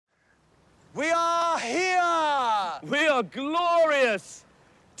We are here! We are glorious!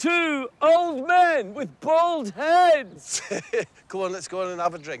 Two old men with bald heads! Come on, let's go on and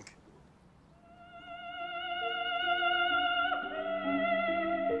have a drink.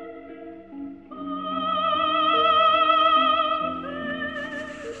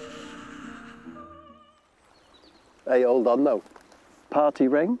 Hey, hold on now. Party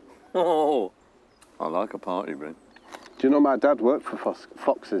ring? Oh, I like a party ring. Do you know my dad worked for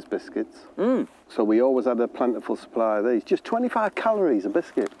Fox's Biscuits? So we always had a plentiful supply of these. Just 25 calories a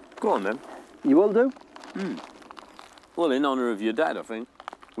biscuit. Go on then. You will do? Well, in honour of your dad, I think.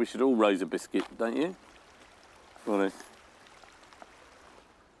 We should all raise a biscuit, don't you? Go on then.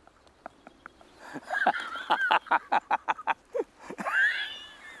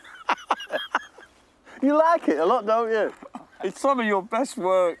 You like it a lot, don't you? It's some of your best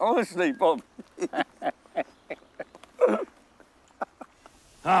work, honestly, Bob.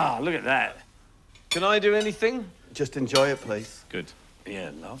 Ah, look at that. Can I do anything? Just enjoy it, please. Good. Yeah,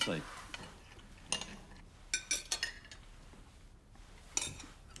 lovely.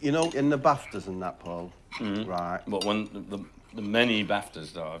 You know, in the BAFTAs and that, Paul, right? What, the many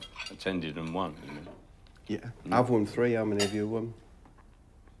BAFTAs that I've attended and won, you know? Yeah, I've won 3. How many have you won?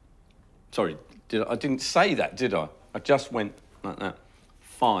 Sorry, I didn't say that, did I? I just went like that.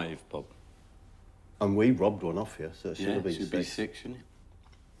 5, Bob. And we robbed one off you, so it should have been 6. Should be 6, shouldn't it?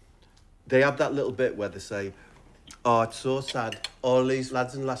 They have that little bit where they say, oh, it's so sad, all these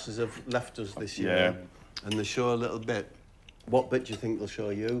lads and lasses have left us this year. Yeah. And they show a little bit. What bit do you think they'll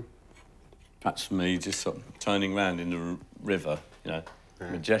show you? That's me just sort of turning round in the river, you know,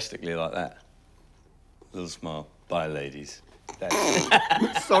 majestically like that. Little smile. Bye, ladies.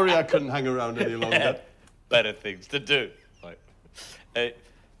 Sorry I couldn't hang around any longer. Better things to do. Right.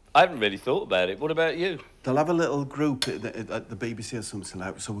 I haven't really thought about it. What about you? They'll have a little group at the BBC or something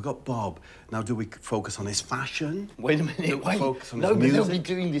like that. So we've got Bob. Now, do we focus on his fashion? Wait a minute, wait. Focus on No, his but music? they'll be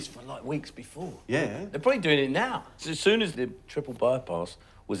doing this for, like, weeks before. Yeah. They're probably doing it now. So as soon as the triple bypass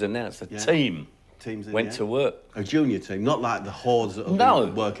was announced, the team went to work. A junior team, not like the hordes that have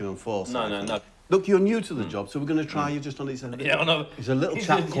been working on Foresight. No. Look, you're new to the job, so we're going to try you just on his head. Yeah, I know. He's a little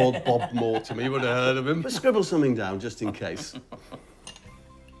chap called Bob Mortimer. You would have heard of him. But scribble something down, just in case.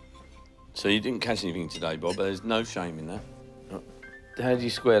 So you didn't catch anything today, Bob. There's no shame in that. How do you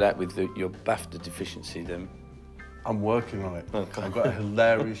square that with your BAFTA deficiency, then? I'm working on it. Okay. I've got a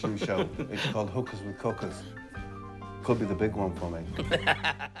hilarious new show. It's called Hookers with Cookers. Could be the big one for me.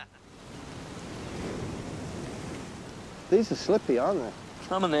 These are slippy, aren't they?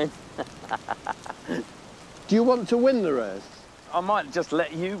 Come on, then. Do you want to win the race? I might just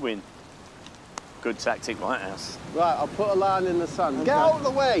let you win. Good tactic, Whitehouse. Right, I'll put a line in the sand. Okay. Get out of the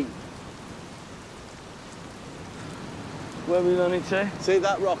way! Where are we running to? See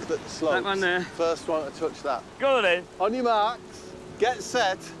that rock that slopes? That one there. First one to touch that. Go on, then. On your marks, get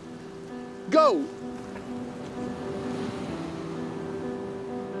set, go!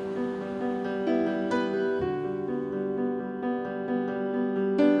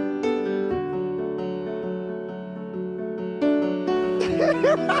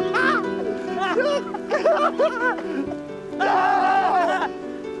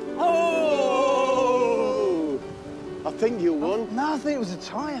 Oh! I think you won. No, I think it was a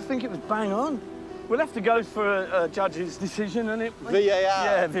tie. I think it was bang on. We'll have to go for a judge's decision, and it. VAR.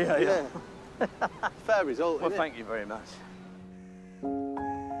 Yeah, VAR. Yeah. Fair result. Well, innit? thank you very much.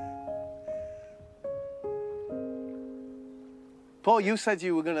 Paul, you said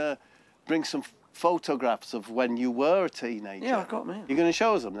you were going to bring some photographs of when you were a teenager. Yeah, I've got them here. You're going to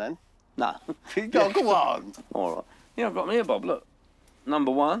show us them then? No. Go on. All right. Yeah, I've got them here, Bob. Look.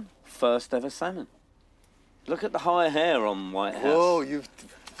 Number 1, first ever salmon. Look at the high hair on Whitehouse. Oh, you've...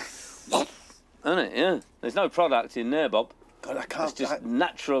 Isn't it? Yeah. There's no product in there, Bob. God, I can't... It's just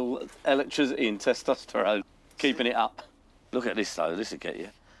natural electricity and testosterone keeping it up. Look at this, though. This will get you.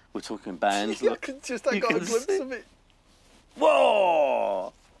 We're talking bands. Look. I got a glimpse of it.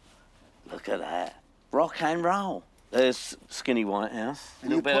 Whoa! Look at that. Rock and roll. There's skinny Whitehouse. A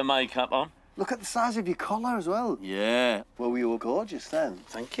little bit of makeup on. Look at the size of your collar as well. Yeah. Well, you were gorgeous then.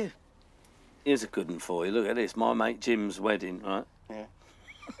 Thank you. Here's a good one for you. Look at this. My mate Jim's wedding, right?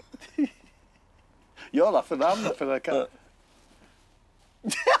 Yeah. You're laughing, I'm laughing. I can't.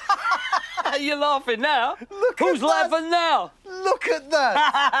 You're laughing now? Who's laughing now? Look at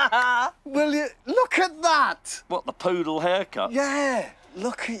that! Will you... Look at that! What, the poodle haircut? Yeah.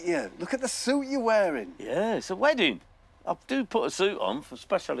 Look at you. Look at the suit you're wearing. Yeah, it's a wedding. I do put a suit on for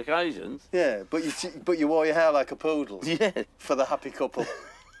special occasions. Yeah, but you wore your hair like a poodle. Yeah. For the happy couple.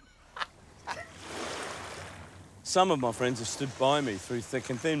 Some of my friends have stood by me through thick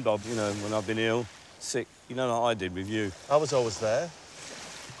and thin, Bob, you know, when I've been ill, sick, you know, like I did with you. I was always there.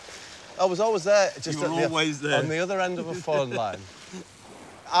 I was always there, just You were always there. on the other end of a phone line.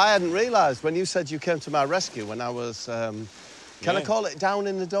 I hadn't realised when you said you came to my rescue when I was, can I call it down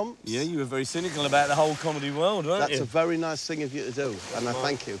in the dumps? Yeah, you were very cynical about the whole comedy world, weren't you? That's a very nice thing of you to do, and I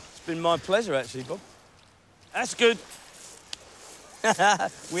thank you. It's been my pleasure, actually, Bob. That's good.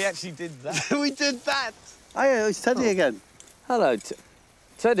 We actually did that. We did that. Oh, yeah, it's Teddy again. Hello,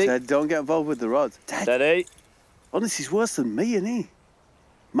 Teddy. Ted, don't get involved with the rod. Ted. Teddy. Honestly, he's worse than me, isn't he?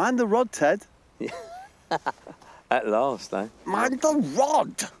 Mind the rod, Ted. At last, eh? Mind the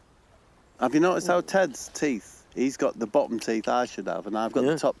rod! Have you noticed how Ted's teeth, he's got the bottom teeth I should have, and I've got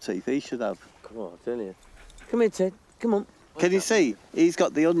the top teeth he should have. Come on, I tell you. Come here, Ted. Come on. Can you see? He's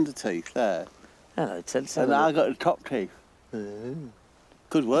got the under teeth there. Hello, Ted. And I got the top teeth.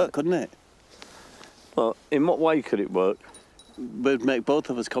 Could work, couldn't it? Well, in what way could it work? Would make both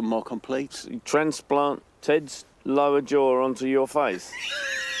of us come more complete. You transplant Ted's lower jaw onto your face.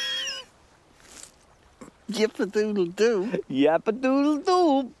 Yip-a-doodle-doo.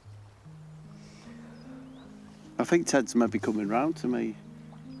 Yap-a-doodle-doo. I think Ted's maybe coming round to me.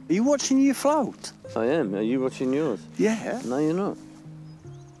 Are you watching your float? I am. Are you watching yours? Yeah. No, you're not.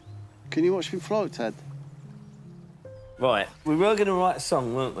 Can you watch me float, Ted? Right. We were going to write a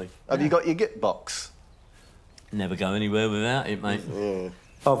song, weren't we? Have you got your git box? Never go anywhere without it, mate. Yeah.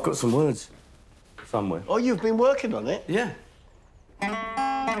 Oh, I've got some words. Somewhere. Oh, you've been working on it? Yeah.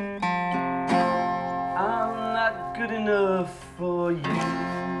 I'm not good enough for you.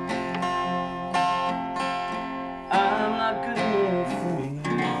 I'm not good enough for you.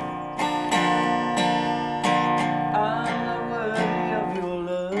 I'm not worthy of your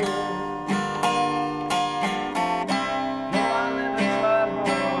love. No, I never tried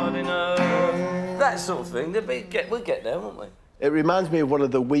hard enough. That sort of thing. We'll get there, won't we? It reminds me of one of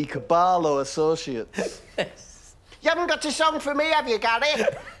the weaker Barlow associates. Yes. You haven't got a song for me, have you, Gary?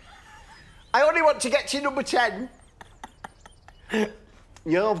 I only want to get to number 10.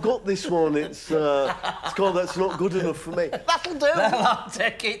 Yeah, I've got this one. It's called That's Not Good Enough for Me. That'll do. I'll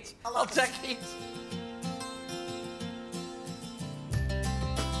take it. I'll take it.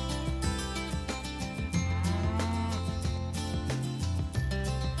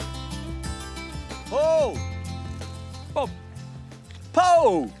 Oh! Bob.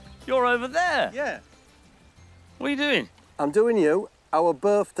 Po! You're over there. Yeah. What are you doing? I'm doing you our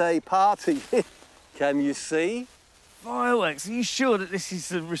birthday party. Can you see? Fireworks. Are you sure that this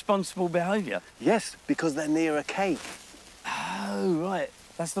is responsible behaviour? Yes, because they're near a cake. Oh, right.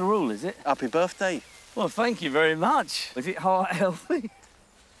 That's the rule, is it? Happy birthday. Well, thank you very much. Is it heart healthy?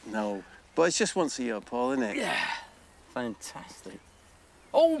 No, but it's just once a year, Paul, isn't it? Yeah. Fantastic.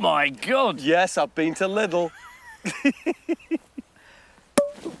 Oh, my God. Yes, I've been to Lidl.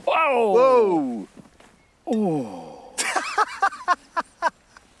 Whoa. Whoa! Oh.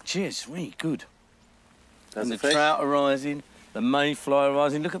 Cheers. Really good. There's And a the fish. trout are rising, the mayfly are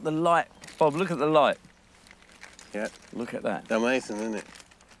rising. Look at the light. Bob, look at the light. Yeah, Look at that. amazing, isn't it?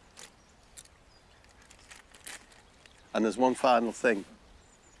 And there's one final thing.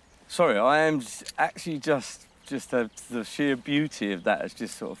 Sorry, I am actually just the sheer beauty of that is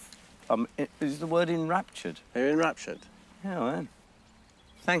just sort of, is the word enraptured? Are you enraptured? Yeah, I am.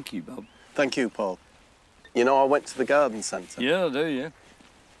 Thank you, Bob. Thank you, Paul. You know, I went to the garden centre. Yeah, I do, yeah.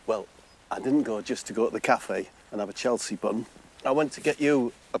 Well, I didn't go just to go to the cafe and have a Chelsea bun. I went to get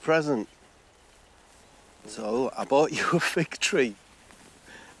you a present. So I bought you a fig tree.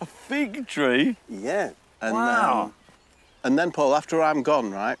 A fig tree? Yeah. And, Wow. And then, Paul, after I'm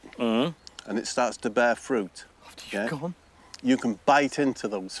gone, right, Mm-hmm. and it starts to bear fruit, After you've gone. you can bite into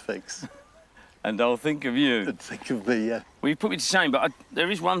those figs And I'll think of you. and think of me, yeah. Well, you put me to shame, but there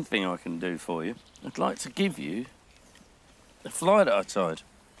is one thing I can do for you. I'd like to give you the fly that I tied.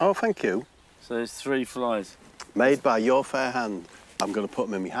 Oh, thank you. So there's 3 flies. Made by your fair hand. I'm going to put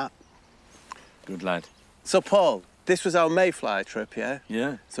them in my hat. Good lad. So, Paul, this was our Mayfly trip, yeah?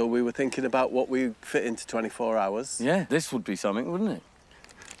 Yeah. So we were thinking about what we fit into 24 hours. Yeah, this would be something, wouldn't it?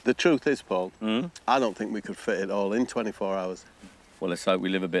 The truth is, Paul, Mm. I don't think we could fit it all in 24 hours. Well, let's hope we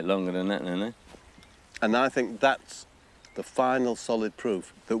live a bit longer than that, then, eh? And I think that's the final solid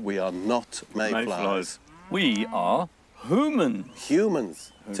proof that we are not mayflies. We are humans.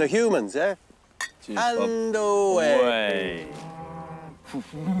 Humans. To humans, yeah? Cheers, Bob. And away.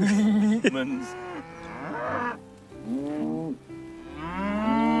 Humans.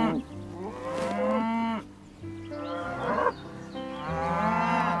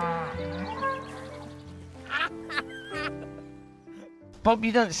 Bob,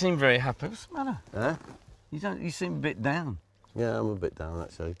 you don't seem very happy. What's the matter? Huh? You seem a bit down. Yeah, I'm a bit down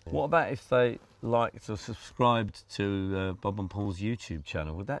actually. Yeah. What about if they liked or subscribed to Bob and Paul's YouTube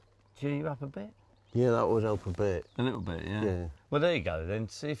channel? Would that cheer you up a bit? Yeah, that would help a bit. A little bit, yeah. Yeah. Well, there you go then.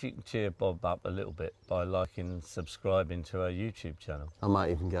 See if you can cheer Bob up a little bit by liking and subscribing to our YouTube channel. I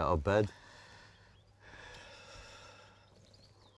might even get out of bed.